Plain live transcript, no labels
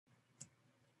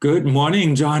Good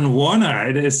morning, John Warner.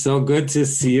 It is so good to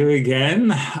see you again.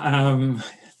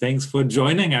 Thanks for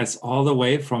joining us all the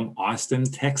way from Austin,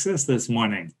 Texas this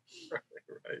morning.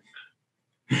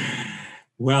 Right.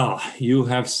 Well, you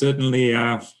have certainly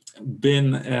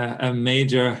been a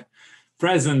major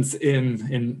presence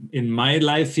in my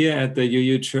life here at the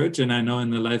UU Church, and I know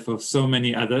in the life of so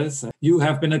many others. You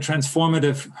have been a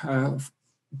transformative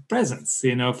presence,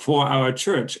 for our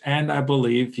church, and I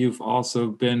believe you've also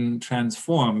been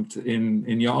transformed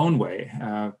in your own way,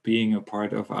 being a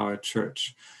part of our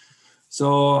church.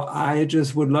 So I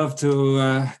just would love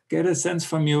to get a sense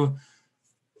from you.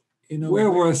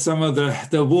 Where were some of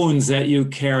the wounds that you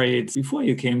carried before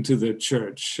you came to the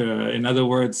church? In other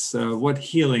words, what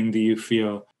healing do you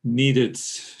feel needed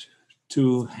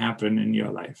to happen in your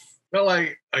life? Well,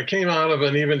 I came out of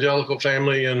an evangelical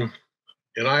family in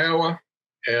Iowa,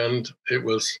 and it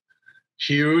was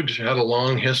huge, had a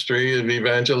long history of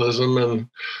evangelism and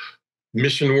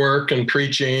mission work and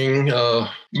preaching.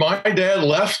 My dad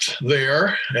left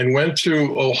there and went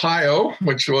to Ohio,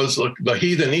 which was the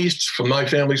heathen East from my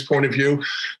family's point of view.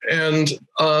 And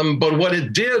but what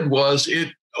it did was it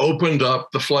opened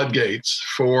up the floodgates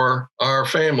for our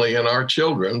family and our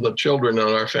children, the children in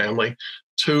our family,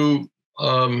 to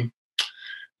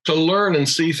learn and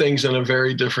see things in a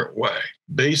very different way.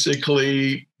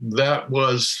 Basically, that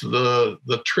was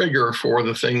the trigger for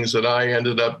the things that I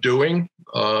ended up doing.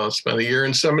 Spent a year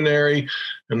in seminary,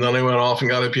 and then I went off and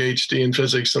got a PhD in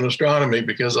physics and astronomy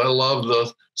because I love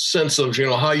the sense of,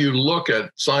 how you look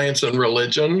at science and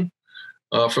religion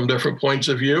from different points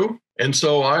of view. And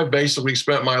so I basically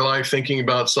spent my life thinking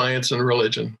about science and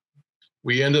religion.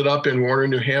 We ended up in Warner,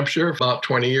 New Hampshire about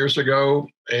 20 years ago,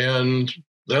 and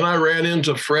then I ran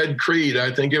into Fred Creed.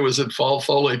 I think it was at Fall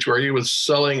Foliage where he was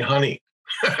selling honey.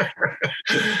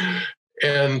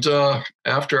 And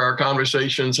after our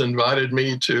conversations, invited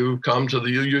me to come to the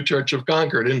UU Church of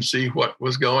Concord and see what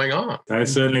was going on. I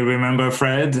certainly remember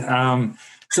Fred.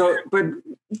 But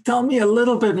tell me a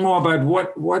little bit more about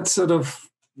what sort of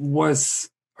was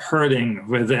hurting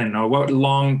within, or what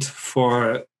longed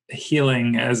for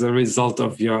healing as a result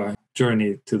of your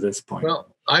journey to this point. Well,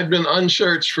 I'd been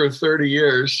unchurched for 30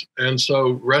 years, and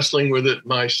so wrestling with it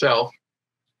myself,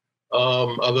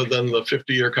 other than the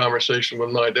 50-year conversation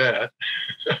with my dad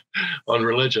on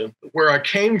religion. Where I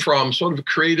came from sort of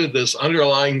created this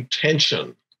underlying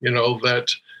tension,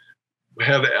 that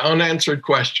had unanswered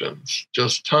questions,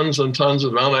 just tons and tons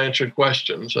of unanswered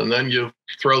questions. And then you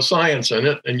throw science in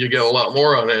it, and you get a lot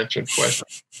more unanswered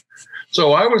questions.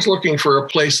 So I was looking for a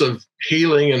place of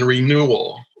healing and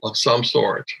renewal of some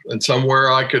sort, and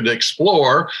somewhere I could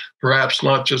explore, perhaps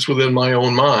not just within my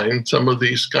own mind, some of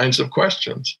these kinds of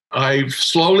questions. I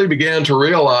slowly began to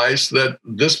realize that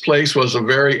this place was a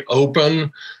very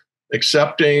open,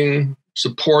 accepting,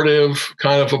 supportive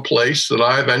kind of a place that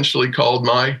I eventually called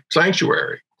my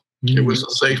sanctuary. Mm-hmm. It was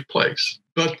a safe place.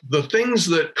 But the things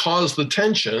that cause the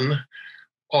tension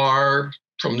are,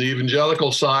 from the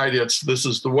evangelical side, this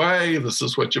is the way, this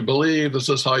is what you believe, this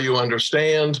is how you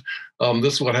understand,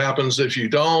 this is what happens if you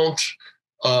don't,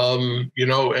 and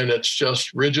it's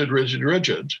just rigid.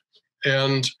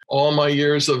 And all my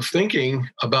years of thinking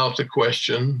about the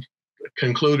question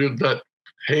concluded that,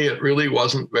 hey, it really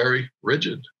wasn't very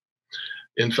rigid.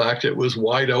 In fact, it was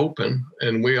wide open,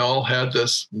 and we all had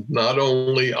this not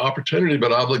only opportunity,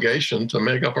 but obligation to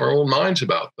make up our own minds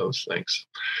about those things.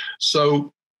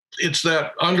 So it's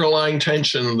that underlying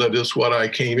tension that is what I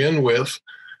came in with,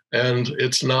 and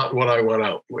it's not what I went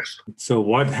out with. So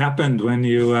what happened when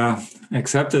you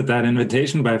accepted that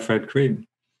invitation by Fred Creed?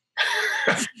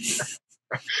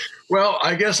 Well,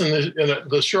 I guess in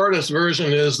the shortest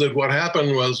version is that what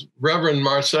happened was Reverend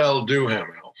Marcel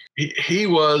Duhamel. He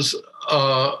was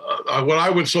what I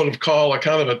would sort of call a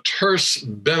kind of a terse,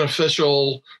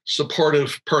 beneficial,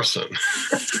 supportive person.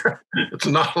 It's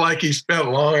not like he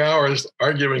spent long hours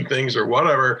arguing things or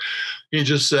whatever. He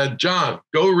just said, John,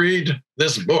 go read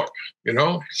this book,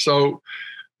 So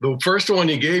the first one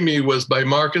he gave me was by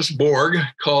Marcus Borg,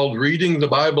 called Reading the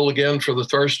Bible Again for the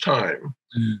First Time.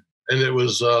 Mm. And it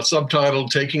was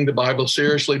subtitled Taking the Bible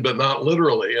Seriously, but Not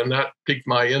Literally. And that piqued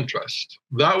my interest.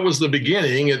 That was the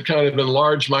beginning. It kind of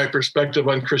enlarged my perspective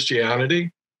on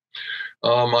Christianity.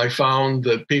 I found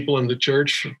that people in the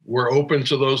church were open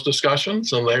to those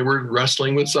discussions, and they were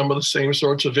wrestling with some of the same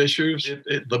sorts of issues.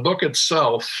 The book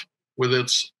itself, with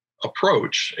its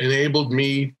approach, enabled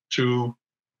me to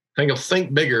kind of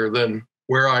think bigger than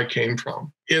where I came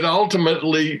from. It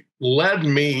ultimately led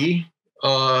me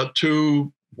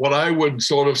to what I would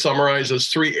sort of summarize as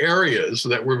three areas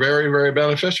that were very, very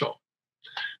beneficial.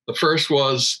 The first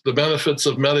was the benefits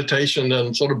of meditation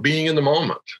and sort of being in the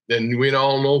moment. And we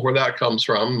all know where that comes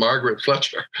from, Margaret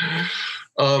Fletcher.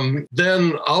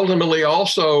 Then ultimately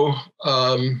also,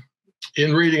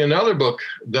 in reading another book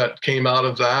that came out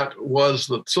of that, was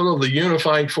the sort of the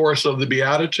unifying force of the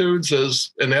Beatitudes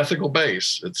as an ethical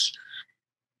base. It's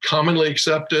commonly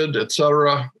accepted,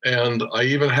 etc. And I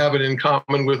even have it in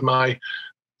common with my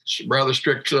rather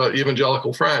strict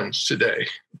evangelical friends today.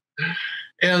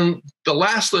 And the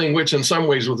last thing, which in some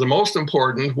ways was the most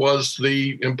important, was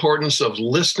the importance of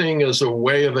listening as a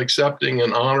way of accepting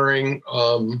and honoring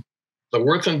the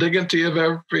worth and dignity of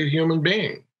every human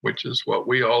being, which is what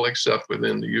we all accept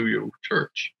within the UU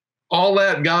Church. All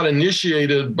that got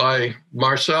initiated by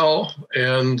Marcel,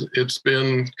 and it's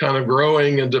been kind of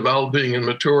growing and developing and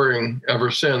maturing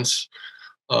ever since.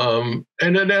 And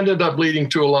it ended up leading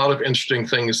to a lot of interesting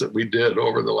things that we did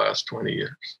over the last 20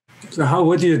 years. So how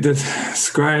would you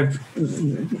describe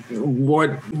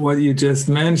what you just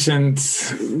mentioned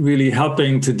really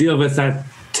helping to deal with that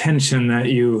tension that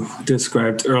you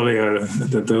described earlier,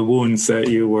 the wounds that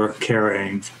you were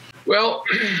carrying? Well,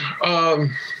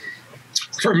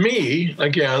 for me,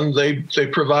 again, they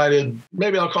provided,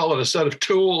 maybe I'll call it a set of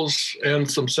tools and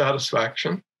some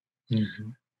satisfaction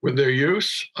with their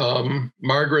use.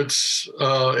 Margaret's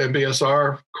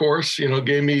MBSR course,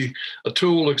 gave me a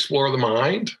tool to explore the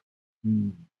mind.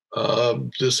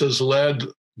 This has led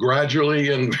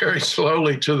gradually and very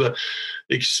slowly to the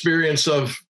experience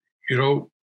of,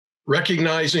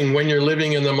 recognizing when you're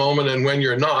living in the moment and when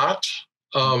you're not,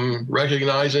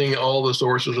 recognizing all the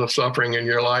sources of suffering in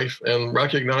your life and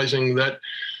recognizing that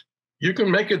you can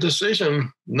make a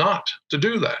decision not to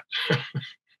do that.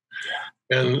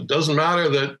 And it doesn't matter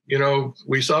that,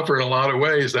 we suffer in a lot of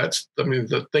ways. That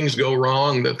things go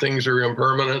wrong, that things are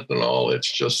impermanent and all.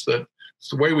 It's just that it's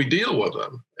the way we deal with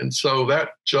them. And so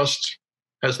that just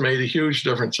has made a huge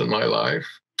difference in my life.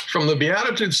 From the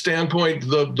Beatitudes standpoint,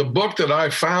 the book that I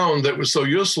found that was so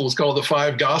useful is called The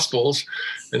Five Gospels.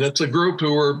 And it's a group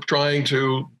who are trying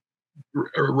to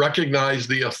recognize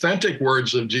the authentic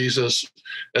words of Jesus,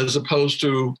 as opposed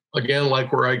to, again,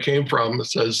 like where I came from. It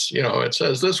says, it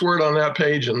says this word on that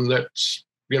page, and that's,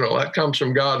 that comes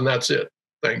from God, and that's it.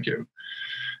 Thank you.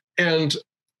 And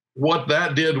what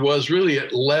that did was really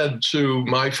it led to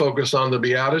my focus on the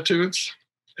Beatitudes.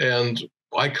 And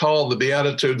I call the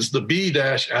Beatitudes the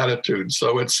B-attitude.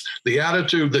 So it's the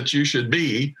attitude that you should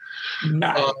be.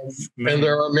 Nice. And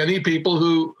there are many people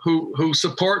who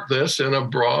support this in a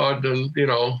broad and,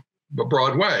 a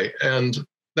broad way. And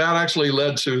that actually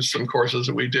led to some courses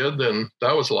that we did, and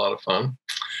that was a lot of fun.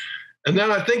 And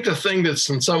then I think the thing that's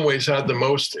in some ways had the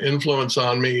most influence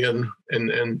on me and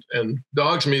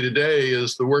dogs me today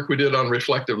is the work we did on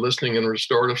reflective listening and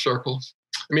restorative circles.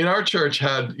 I mean, our church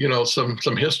had,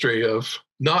 some history of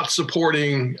not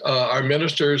supporting our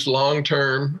ministers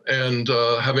long-term and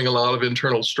having a lot of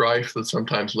internal strife that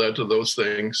sometimes led to those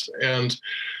things. And,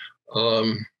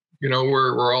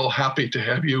 we're all happy to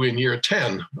have you in year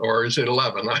 10, or is it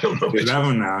 11? I don't know.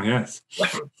 11 now, yes.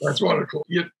 That's wonderful.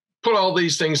 You put all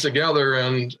these things together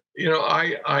and,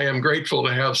 I am grateful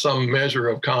to have some measure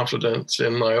of confidence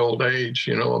in my old age,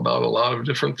 about a lot of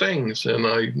different things. And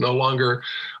I no longer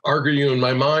argue in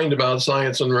my mind about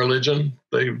science and religion.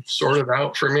 They've sorted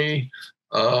out for me.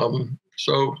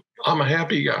 So I'm a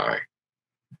happy guy.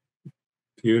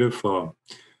 Beautiful.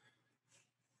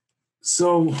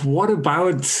 So what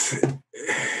about,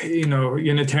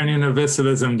 Unitarian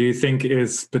Universalism do you think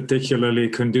is particularly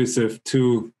conducive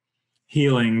to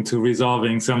healing, to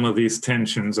resolving some of these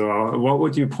tensions? Or what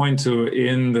would you point to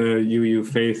in the UU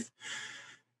faith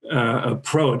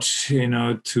approach,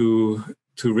 to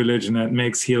religion that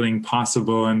makes healing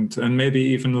possible and maybe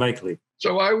even likely?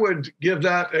 So I would give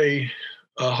that a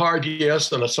hard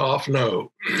yes and a soft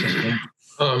no.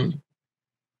 The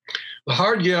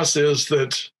hard yes is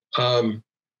that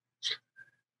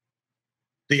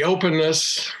the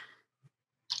openness,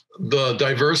 the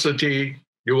diversity,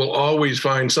 you will always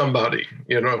find somebody,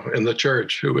 in the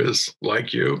church who is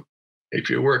like you, if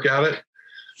you work at it.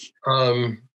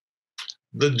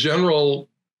 The general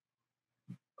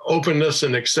openness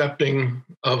and accepting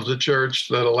of the church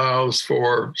that allows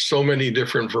for so many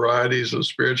different varieties of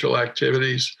spiritual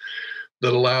activities,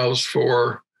 that allows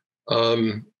for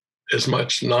as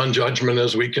much non-judgment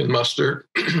as we can muster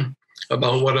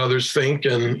about what others think,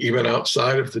 and even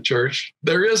outside of the church.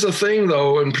 There is a thing,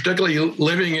 though, and particularly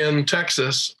living in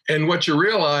Texas, and what you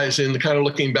realize in the kind of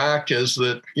looking back is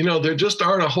that, there just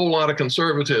aren't a whole lot of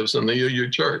conservatives in the UU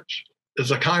church.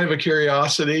 It's a kind of a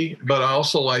curiosity, but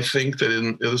also I think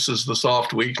that this is the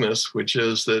soft weakness, which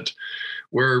is that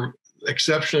we're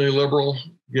exceptionally liberal.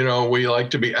 We like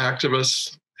to be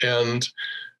activists, and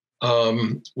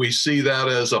we see that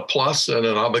as a plus and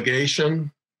an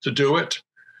obligation to do it.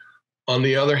 On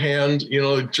the other hand,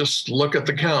 just look at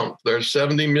the count. There's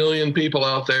 70 million people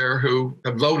out there who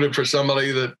have voted for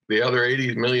somebody that the other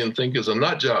 80 million think is a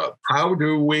nut job. How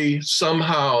do we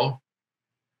somehow,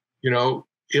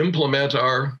 implement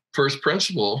our first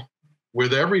principle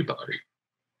with everybody?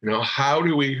 How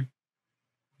do we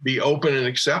be open and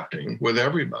accepting with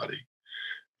everybody?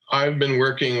 I've been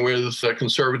working with a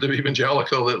conservative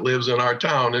evangelical that lives in our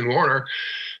town in Warner,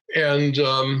 and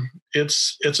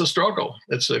it's a struggle.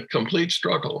 It's a complete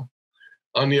struggle.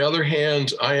 On the other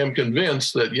hand, I am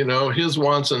convinced that, his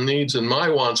wants and needs and my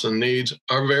wants and needs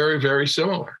are very, very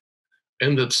similar,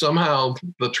 and that somehow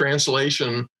the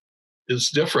translation is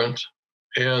different,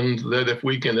 and that if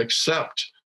we can accept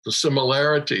the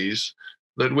similarities,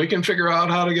 that we can figure out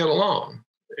how to get along.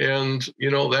 And,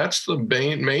 that's the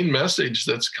main message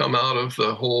that's come out of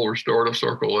the whole restorative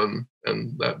circle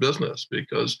and that business,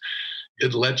 because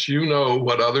it lets you know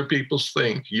what other people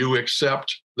think. You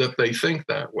accept that they think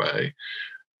that way.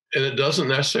 And it doesn't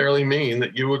necessarily mean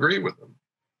that you agree with them.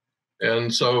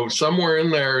 And so somewhere in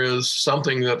there is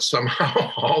something that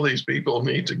somehow all these people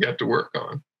need to get to work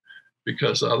on,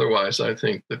 because otherwise I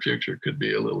think the future could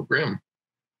be a little grim.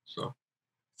 So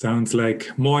sounds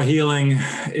like more healing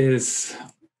is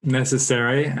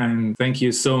necessary. And thank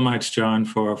you so much, John,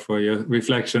 for your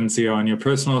reflections here on your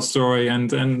personal story and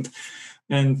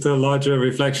the larger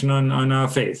reflection on our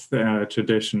faith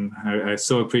tradition. I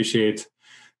so appreciate,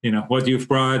 what you've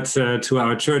brought to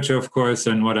our church, of course,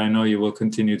 and what I know you will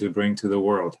continue to bring to the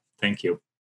world. Thank you.